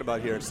we're talking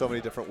about here in so many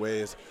different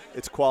ways,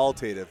 it's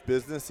qualitative.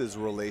 Business is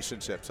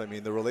relationships. I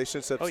mean, the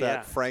relationships Oh, yeah.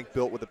 that Frank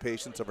built with the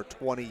patients over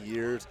 20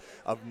 years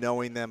of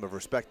knowing them, of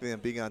respecting them,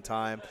 being on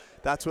time.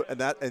 That's what,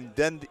 and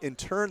then in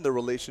turn, the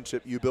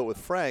relationship you built with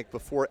Frank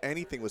before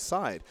anything was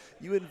signed.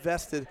 You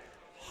invested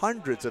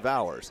hundreds of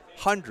hours,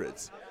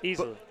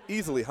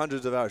 easily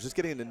hundreds of hours, just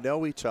getting to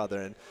know each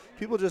other. And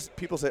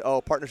people say,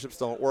 oh, partnerships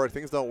don't work,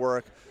 things don't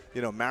work,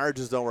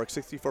 marriages don't work.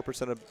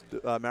 64%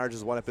 of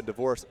marriages wind up in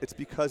divorce. It's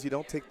because you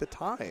don't take the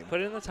time Put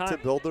in the time. to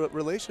build a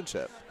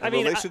relationship. I And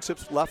mean,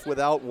 relationships left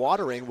without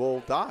watering will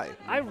die.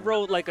 I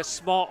wrote like a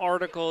small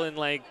article in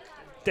like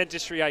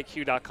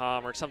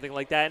dentistryIQ.com or something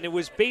like that, and it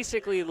was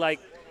basically like,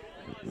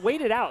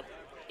 wait it out.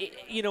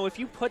 If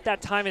you put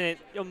that time in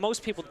it,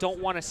 most people don't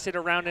want to sit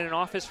around in an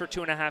office for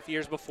 2.5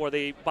 years before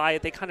they buy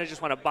it. They kind of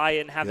just want to buy it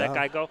and have that Yeah.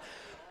 guy go.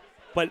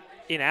 But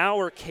in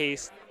our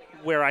case,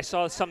 where I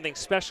saw something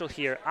special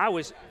here, I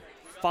was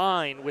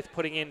fine with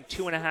putting in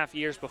 2.5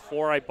 years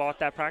before I bought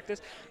that practice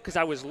because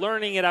I was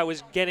learning it. I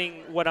was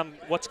getting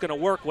what's going to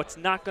work, what's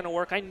not going to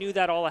work. I knew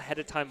that all ahead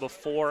of time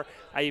before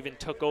I even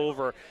took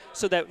over,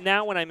 so that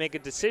now when I make a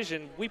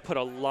decision, we put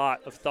a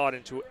lot of thought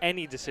into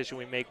any decision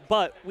we make.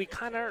 But we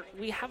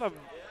have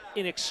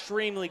an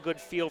extremely good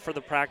feel for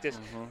the practice,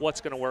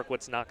 what's going to work,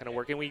 what's not going to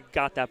work, and we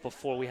got that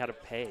before we had to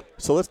pay.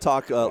 So let's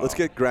talk. Let's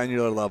get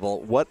granular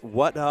level. What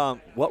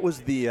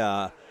was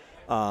the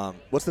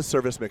What's the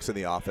service mix in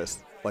the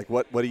office? Like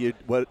what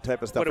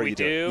type of stuff What do are we you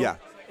do? doing? Yeah.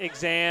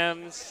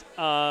 Exams,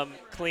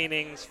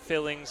 cleanings,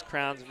 fillings,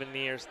 crowns,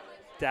 veneers.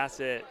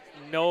 That's it.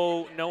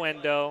 No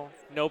endo,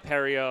 no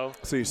perio.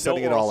 So you're no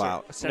sending it oral all sur-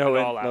 out. Send it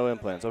all out. No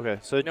implants. Okay,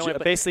 so No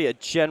implant- basically a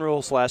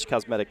general /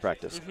 cosmetic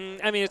practice.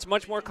 I mean, it's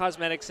much more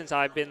cosmetic since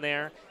I've been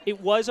there. It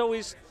was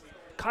always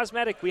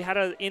cosmetic. We had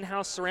an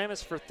in-house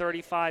ceramist for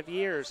 35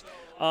 years.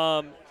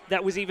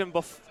 That was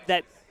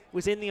that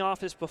was in the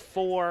office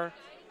before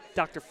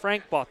Dr.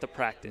 Frank bought the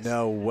practice.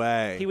 No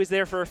way. He was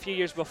there for a few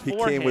years He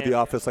before came with the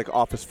office like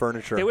office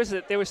furniture. There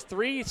was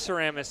 3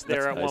 ceramists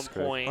there That's at nice, one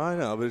Craig. point. I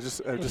know, but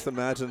just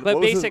imagine. But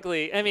what was his-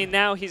 basically, I mean,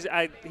 now he's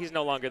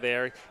no longer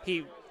there.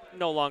 He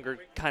no longer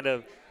kind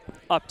of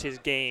upped his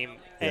game,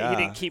 and Yeah. he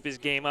didn't keep his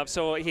game up,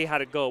 so he had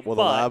to go. well,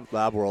 but the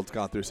lab world's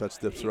gone through such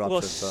disruption.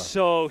 well, so.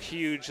 so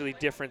hugely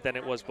different than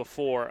it was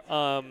before.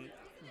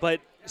 But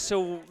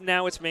so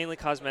now it's mainly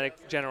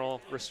cosmetic, general,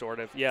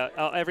 restorative. Yeah,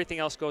 everything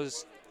else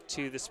goes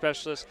to the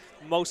specialists.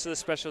 Most of the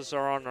specialists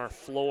are on our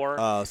floor.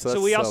 So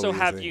that's we also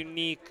have easy.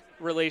 unique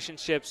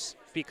relationships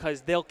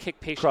because they'll kick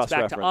patients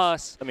back to Cross-reference.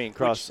 us. I mean,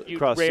 which you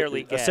cross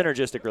rarely a get.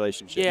 synergistic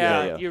relationship.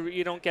 Yeah,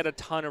 you don't get a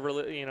ton of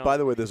By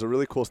the way, there's a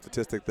really cool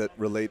statistic that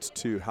relates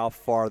to how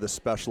far the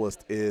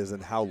specialist is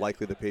and how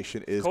likely the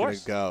patient is going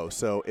to go.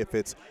 So if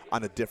it's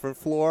on a different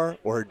floor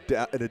or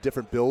in a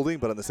different building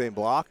but on the same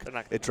block,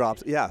 it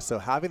drops. Yeah, so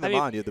having them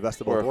on, you have the best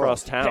of both or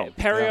worlds. across town.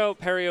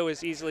 Perio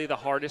is easily the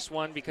hardest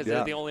one because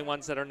they're the only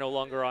ones that are no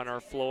longer on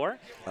our floor.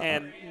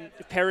 And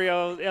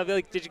Perio, they'll be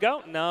like, "Did you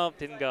go? No,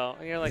 didn't go."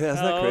 And you're like, isn't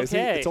that crazy?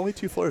 Okay. It's only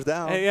 2 floors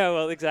down. Yeah,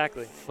 well,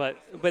 exactly. But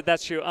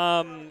that's true.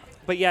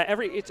 But yeah,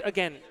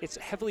 it's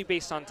heavily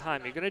based on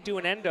time. You're gonna do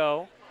an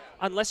endo,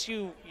 unless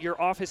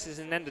your office is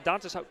an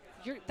endodontist.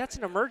 That's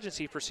an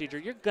emergency procedure.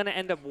 You're gonna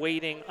end up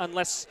waiting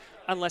unless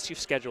you've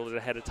scheduled it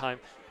ahead of time.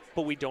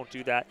 But we don't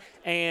do that.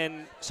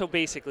 And so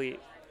basically,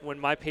 when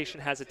my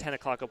patient has a 10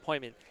 o'clock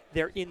appointment,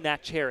 they're in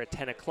that chair at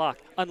 10 o'clock.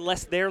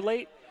 Unless they're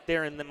late,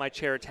 they're in my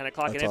chair at 10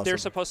 o'clock. That's and if they're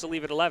awesome. supposed to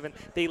leave at 11,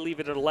 they leave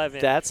it at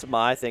 11. That's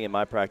my thing in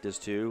my practice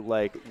too.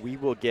 Like we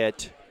will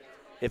get,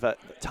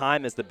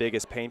 time is the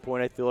biggest pain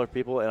point I feel for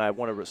people, and I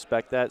want to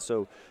respect that.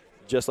 So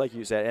just like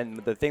you said, and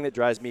the thing that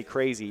drives me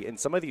crazy, and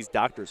some of these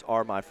doctors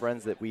are my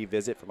friends that we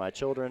visit for my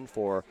children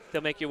for.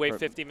 They'll make you wait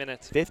 50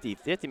 minutes. 50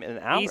 minutes, an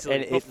hour. Easily,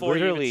 and before it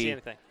you literally,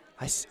 even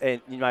see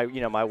and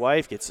anything. my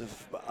wife gets,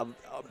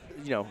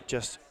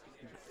 just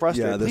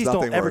frustrated. Yeah, there's Please don't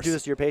nothing ever worse. do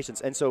this to your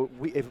patients. And so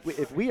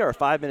if we are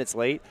 5 minutes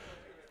late,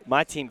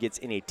 my team gets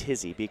in a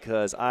tizzy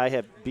because I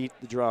have beat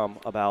the drum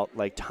about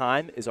like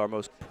time is our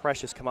most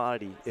precious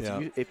commodity. If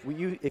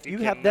you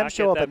have them cannot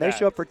show get up that and they back.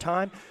 show up for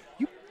time,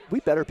 we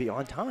better be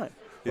on time.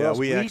 Or Yeah,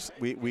 else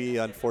we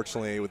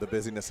unfortunately, with the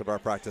busyness of our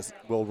practice,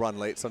 will run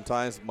late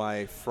sometimes.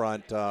 My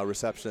front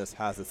receptionist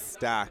has a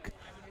stack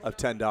of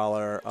 $10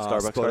 Starbucks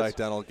Spodite cards?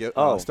 Dental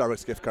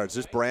Starbucks gift cards,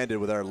 just branded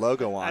with our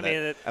logo on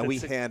it, and we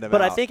hand them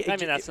But out. I think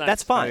that's nice.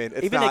 that's fine. I mean,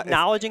 it's Even not-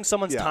 acknowledging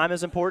someone's yeah. time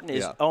is important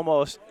is Yeah.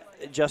 almost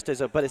just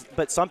as a.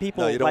 But some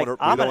people No, you don't like wanna-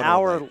 you I'm don't an wanna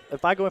hour. run late.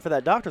 If I go in for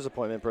that doctor's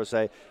appointment per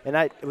se, and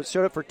I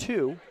showed up for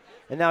 2.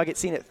 And now I get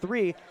seen at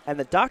 3, and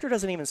the doctor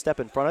doesn't even step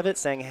in front of it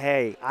saying,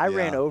 "Hey, I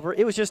ran over."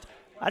 It was just,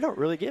 I don't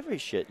really give a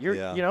shit. You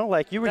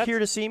were here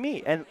to see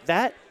me, and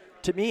that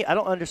to me, I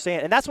don't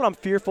understand, and that's what I'm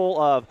fearful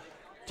of.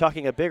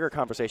 Talking a bigger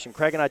conversation,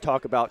 Craig and I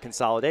talk about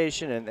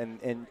consolidation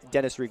and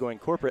dentistry going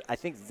corporate. I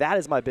think that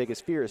is my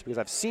biggest fear, is because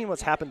I've seen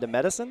what's happened to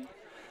medicine,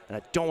 and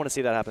I don't want to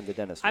see that happen to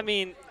dentistry. I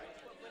mean,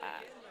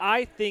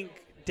 I think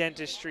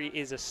dentistry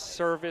is a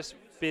service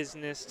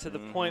business to the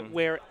point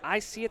where I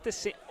see it the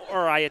same,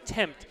 or I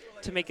attempt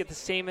to make it the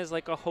same as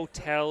like a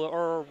hotel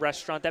or a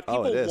restaurant that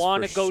people it is,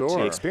 want to for go sure.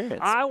 to.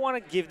 Experience. I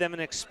want to give them an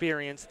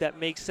experience that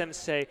makes them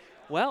say,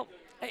 well,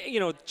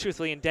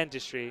 truthfully in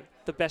dentistry,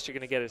 the best you're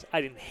going to get is, I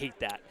didn't hate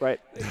that. Right.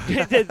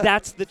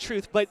 That's the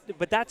truth. But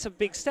that's a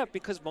big step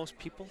because most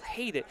people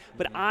hate it.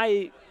 But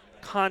I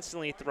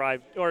constantly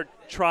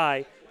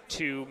try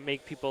to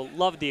make people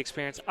love the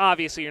experience.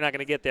 Obviously, you're not going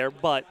to get there,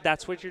 but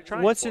that's what you're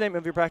trying What's for. the name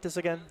of your practice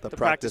again? the the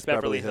practice practice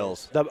Beverly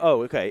Hills.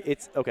 Okay.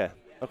 It's okay.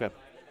 Okay.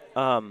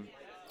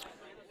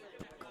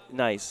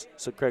 Nice.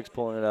 So Craig's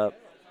pulling it up.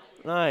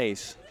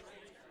 Nice.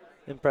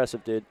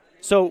 Impressive, dude.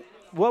 So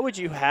what would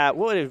you have?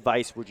 What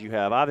advice would you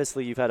have?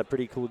 Obviously, you've had a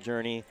pretty cool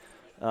journey,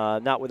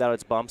 not without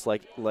its bumps,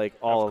 like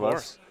all of course.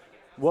 us.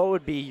 What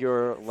would be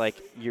your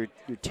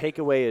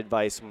takeaway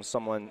advice from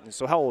someone?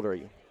 So how old are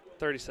you?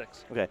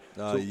 36. Okay.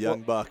 So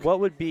Young buck. What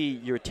would be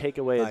your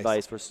takeaway Nice.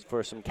 advice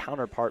for some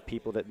counterpart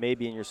people that may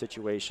be in your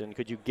situation?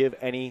 Could you give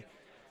any,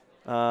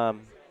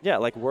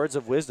 words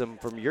of wisdom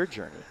from your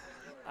journey?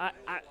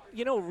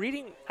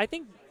 Reading. I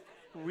think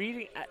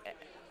reading.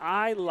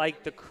 I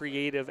like the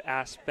creative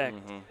aspect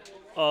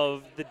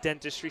of the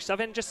dentistry stuff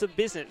and just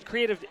the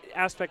creative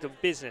aspect of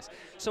business.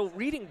 So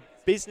reading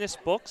business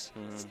books,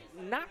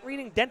 not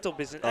reading dental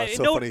business. Oh, it's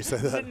so funny you say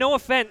that. No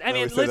offense. I No, we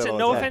mean, say that listen, all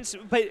no the time. offense,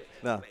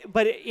 No.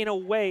 but in a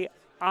way,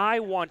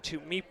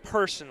 me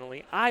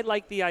personally, I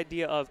like the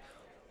idea of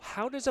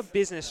how does a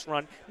business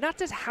run? Not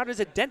just how does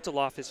a dental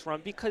office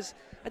run, because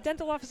a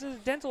dental office is a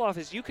dental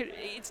office.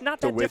 It's not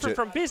that different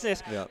from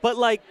business, but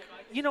like,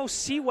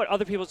 see what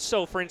other people.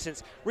 So, for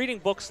instance, reading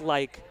books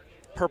like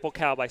Purple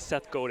Cow by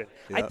Seth Godin.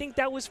 I think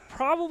that was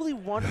probably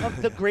one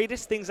of the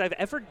greatest things I've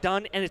ever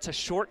done, and it's a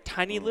short,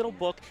 tiny little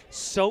book,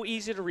 so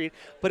easy to read,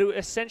 but it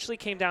essentially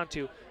came down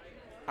to,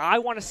 I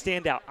want to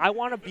stand out. I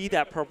want to be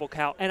that purple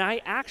cow, and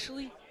I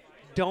actually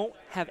don't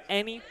have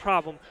any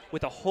problem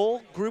with a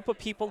whole group of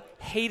people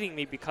hating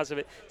me because of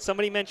it.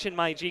 Somebody mentioned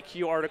my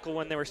GQ article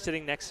when they were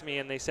sitting next to me,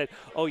 and they said,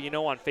 oh,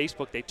 on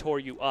Facebook they tore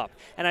you up.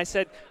 And I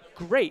said,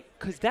 great,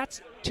 because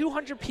that's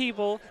 200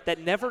 people that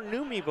never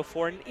knew me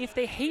before, and if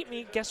they hate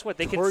me, guess what?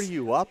 They tore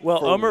you up. Well,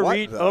 for Omar what,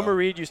 Reed. though? Omar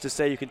Reed used to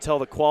say you can tell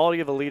the quality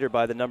of a leader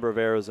by the number of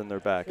arrows in their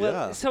back.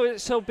 Well,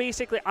 so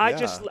basically, I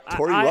just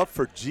tore you up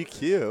for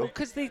GQ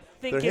because they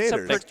think They're it's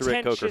haters. a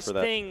pretentious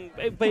thing,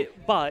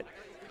 but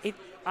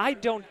I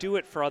don't do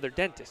it for other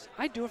dentists.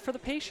 I do it for the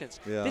patients.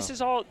 Yeah. This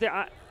is all.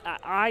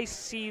 I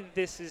see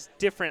this as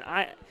different.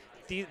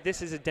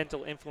 This is a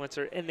dental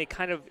influencer, and they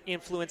kind of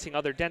influencing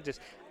other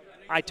dentists.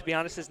 To be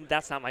honest,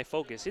 that's not my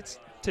focus. It's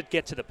to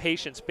get to the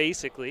patients,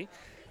 basically.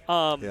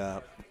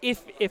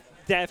 If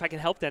I can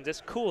help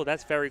dentists, cool.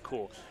 That's very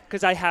cool.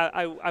 Because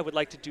I would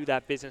like to do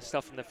that business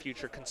stuff in the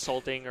future,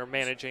 consulting or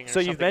managing. So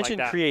you've mentioned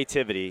like that.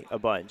 creativity a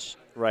bunch,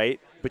 right?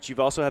 But you've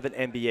also have an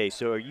MBA.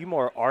 So are you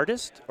more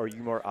artist or are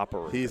you more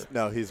operator?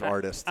 He's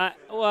artist.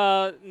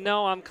 Well,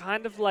 no, I'm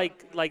kind of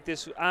like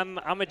this. I'm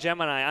a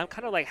Gemini. I'm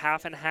kind of like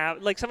half and half.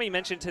 Like somebody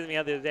mentioned to me the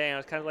other day, and I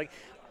was kind of like,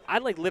 I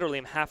literally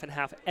am half and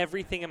half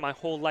everything in my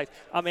whole life.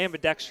 I'm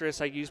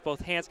ambidextrous. I use both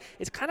hands.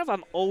 It's kind of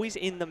I'm always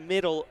in the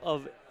middle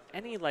of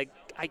any like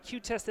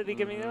IQ test that they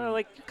give me,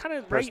 like kind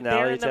of right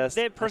there in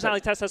the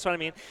personality test. That's what I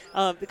mean.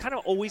 They're kind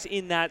of always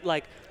in that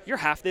like you're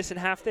half this and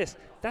half this.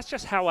 That's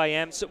just how I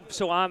am.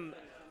 So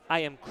I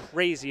am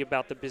crazy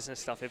about the business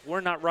stuff. If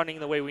we're not running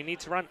the way we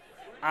need to run,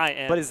 I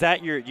am. But is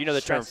that the term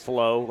stressed.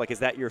 flow? Like, is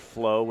that your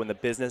flow when the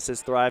business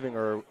is thriving,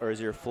 or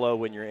is your flow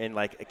when you're in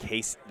like a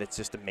case that's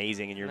just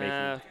amazing and you're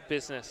making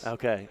business?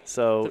 Okay,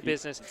 so the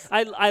business.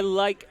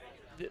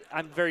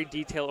 I'm very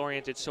detail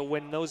oriented. So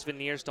when those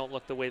veneers don't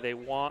look the way they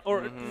want,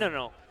 or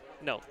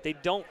no, they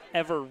don't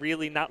ever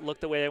really not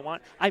look the way I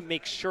want. I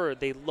make sure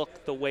they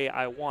look the way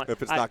I want.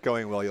 If it's not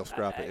going well, you'll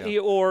scrap it. Yeah.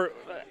 Or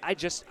I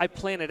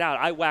plan it out.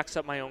 I wax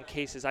up my own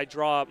cases. I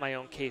draw up my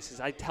own cases.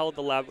 I tell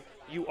the lab,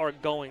 you are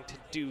going to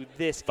do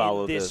this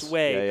Follow in this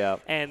way. Yeah.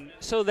 And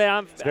so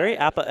that it's very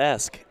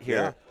Appa-esque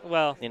here. Yeah.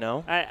 Well,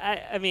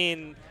 I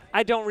mean,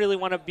 I don't really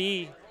want to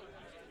be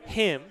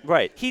him.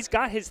 Right. He's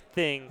got his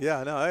thing.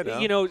 Yeah, no, I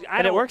know.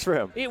 And it works for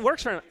him. It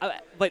works for him.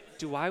 But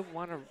do I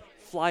want to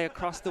fly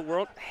across the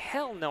world?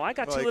 Hell no. I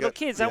got two little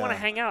kids. I want to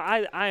hang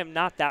out. I am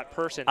not that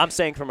person. I'm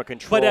saying from a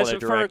control and a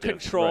directive. But for a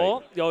control,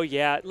 right. oh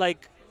yeah,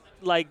 like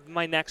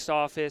my next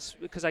office,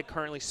 because I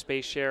currently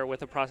space share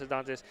with a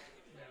prosthodontist,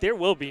 there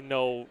will be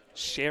no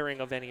sharing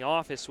of any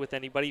office with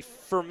anybody.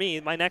 For me,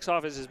 my next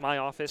office is my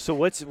office. So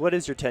what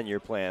is your 10-year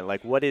plan?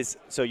 Like,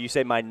 so you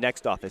say my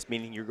next office,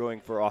 meaning you're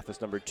going for office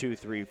number 2,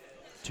 3,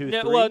 2,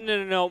 3? Well,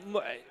 no.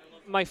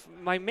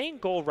 My main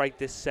goal right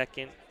this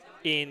second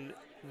in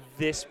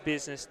this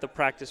business, the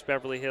practice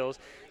Beverly Hills,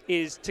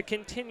 is to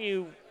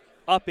continue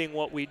upping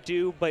what we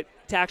do, but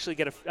to actually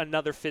get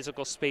another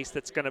physical space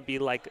that's going to be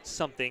like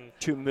something.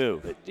 To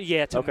move.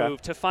 Yeah, to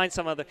move, to find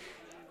some other.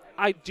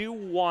 I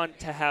do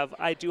have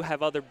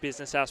other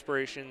business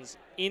aspirations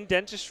in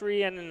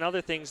dentistry and in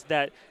other things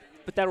but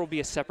that will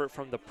be separate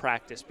from the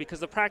practice, because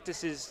the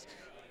practice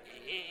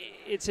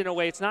it's in a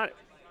way, it's not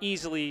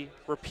easily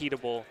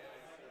repeatable.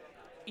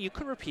 You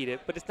could repeat it,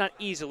 but it's not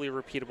easily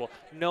repeatable.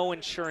 No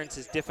insurance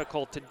is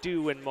difficult to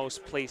do in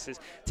most places.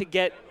 To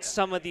get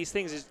some of these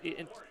things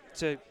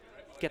to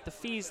get the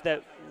fees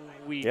that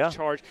we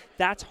charge,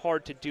 that's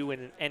hard to do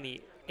in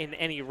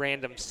any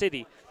random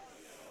city.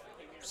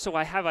 So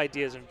I have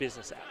ideas in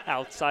business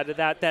outside of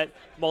that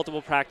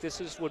multiple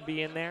practices would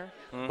be in there,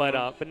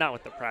 but not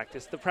with the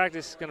practice. The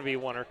practice is going to be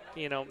one, or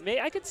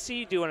I could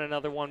see doing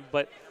another one,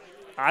 but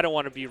I don't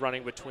want to be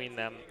running between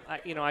them.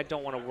 I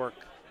don't want to work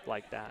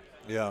like that.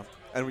 Yeah,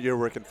 and you're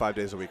working 5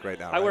 days a week right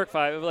now. I work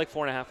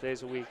 4.5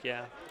 days a week.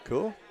 Yeah.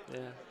 Cool. Yeah.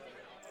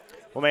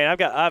 Well,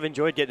 man, I've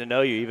enjoyed getting to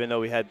know you, even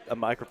though we had a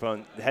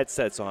microphone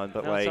headsets on.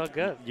 But it's all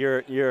good.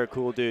 You're a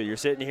cool dude. You're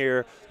sitting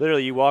here.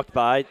 Literally, you walked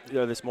by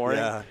this morning.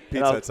 Yeah,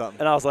 Pete said something.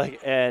 And I was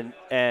like, and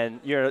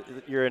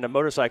you're in a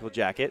motorcycle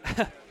jacket,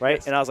 right?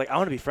 Yes. And I was like, I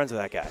want to be friends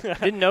with that guy.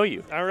 Didn't know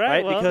you. All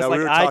right. Well, because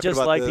no, I just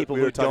like people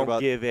who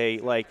don't give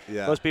a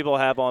Yeah. Most people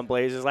have on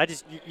blazers. I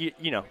just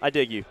I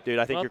dig you, dude.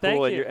 I think you're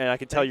cool, and I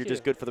can tell you're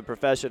just good for the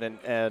profession.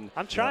 And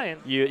I'm trying.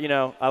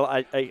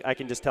 I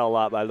can just tell a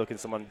lot by looking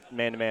someone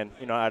man to man,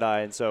 eye to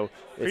eye, and so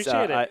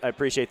appreciate it. I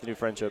appreciate the new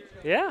friendship.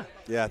 Yeah.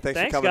 Yeah. Thanks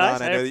for coming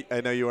guys. on.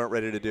 I know you weren't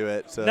ready to do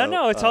it. So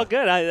no, it's all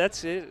good.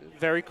 That's it.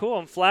 Very cool.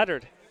 I'm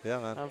flattered. Yeah,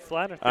 man. I'm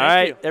flattered. All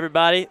right,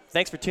 everybody.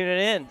 Thanks for tuning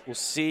in. We'll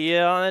see you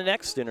on the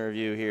next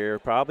interview here,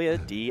 probably a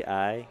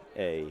DIA.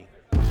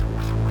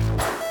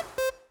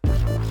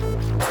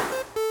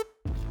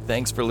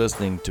 Thanks for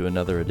listening to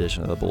another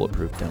edition of the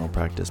Bulletproof Dental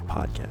Practice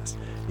Podcast.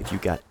 If you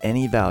got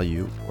any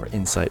value or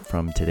insight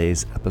from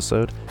today's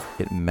episode,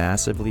 it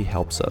massively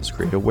helps us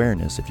create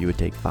awareness if you would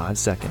take 5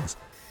 seconds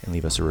and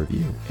leave us a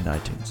review in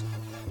iTunes.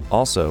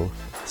 Also,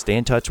 stay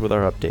in touch with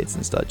our updates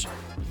and such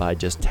by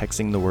just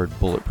texting the word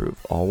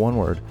bulletproof, all one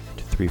word,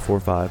 to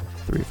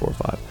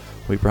 345-345.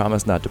 We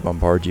promise not to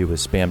bombard you with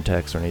spam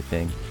texts or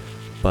anything,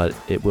 but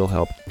it will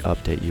help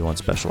update you on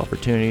special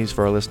opportunities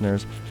for our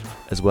listeners,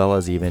 as well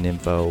as even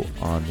info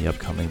on the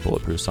upcoming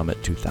Bulletproof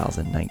Summit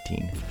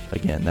 2019.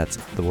 Again, that's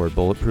the word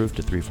bulletproof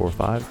to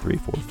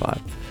 345-345.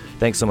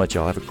 Thanks so much,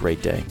 y'all. Have a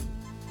great day.